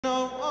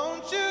No,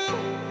 won't you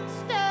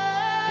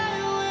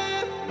stay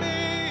with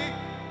me?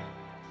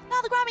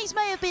 Now, the Grammys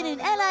may have been in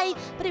LA,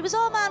 but it was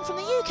our man from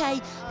the UK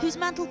whose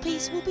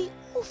mantelpiece will be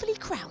awfully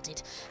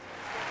crowded.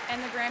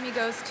 And the Grammy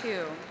goes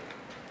to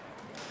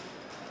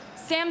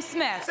Sam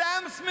Smith.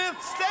 Sam Smith,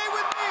 stay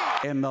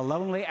with me! In the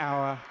lonely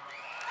hour,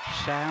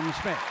 Sam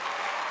Smith.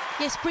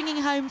 Yes,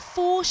 bringing home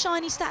 4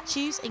 shiny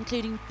statues,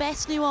 including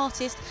Best New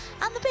Artist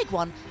and the big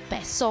one,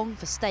 Best Song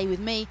for Stay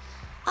With Me.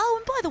 Oh,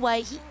 and by the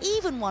way, he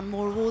even won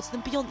more awards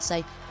than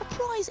Beyonce, a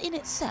prize in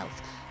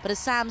itself. But as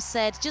Sam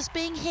said, just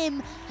being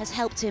him has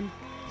helped him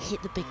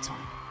hit the big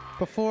time.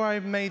 Before I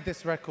made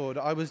this record,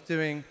 I was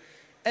doing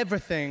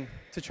everything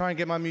to try and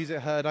get my music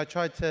heard. I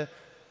tried to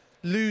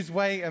lose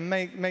weight and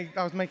I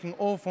was making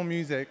awful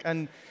music.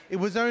 And it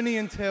was only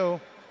until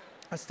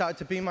I started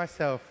to be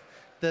myself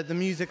that the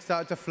music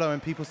started to flow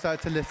and people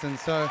started to listen.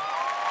 So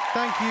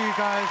thank you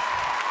guys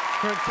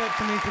for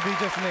accepting me to be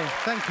just me.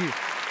 Thank you.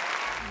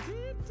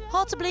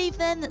 Hard to believe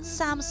then that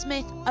Sam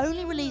Smith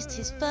only released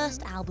his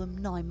first album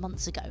 9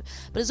 months ago,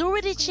 but has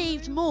already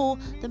achieved more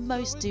than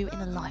most do in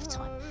a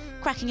lifetime.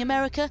 Cracking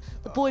America,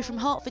 the boy from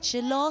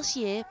Hertfordshire last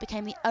year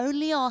became the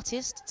only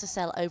artist to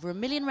sell over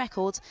 1 million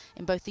records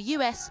in both the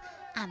US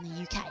and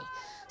the UK.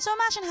 So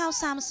imagine how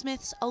Sam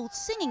Smith's old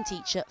singing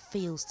teacher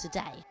feels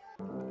today.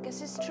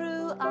 Guess it's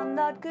true, I'm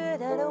not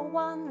good at a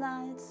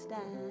one-night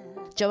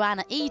stand.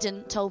 Joanna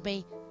Eden told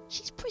me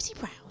she's pretty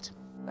proud.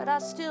 But I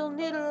still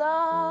need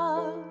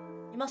love.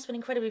 You must have been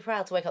incredibly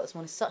proud to wake up this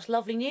morning. Such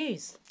lovely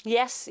news.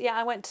 Yes, yeah,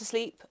 I went to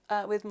sleep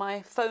with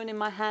my phone in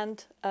my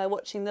hand,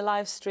 watching the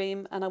live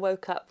stream, and I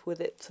woke up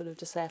with it sort of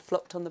just there,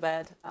 flopped on the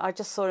bed. I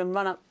just saw him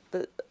run up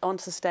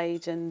onto the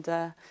stage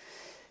and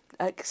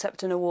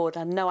accept an award. I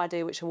had no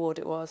idea which award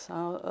it was. I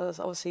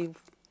obviously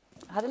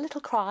had a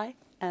little cry,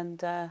 and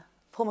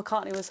Paul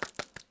McCartney was...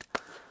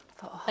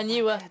 Oh, and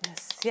you were...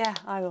 Goodness. Yeah,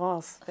 I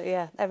was. But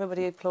yeah,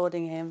 everybody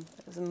applauding him.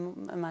 It was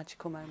a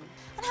magical moment.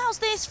 And how's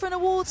this for an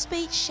award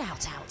speech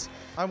shout-out?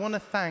 I want to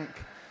thank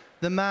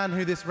the man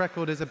who this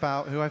record is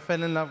about, who I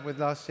fell in love with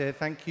last year.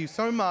 Thank you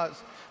so much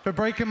for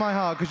breaking my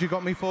heart, because you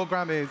got me 4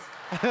 Grammys.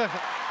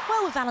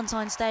 Well, with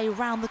Valentine's Day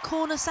round the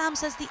corner, Sam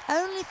says the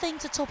only thing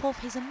to top off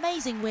his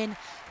amazing win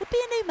would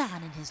be a new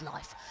man in his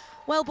life.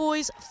 Well,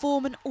 boys,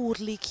 form an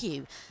orderly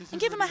queue.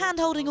 And give him a hand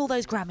holding all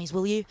those Grammys,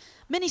 will you?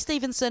 Minnie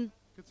Stevenson,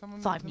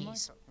 5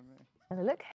 News. Look.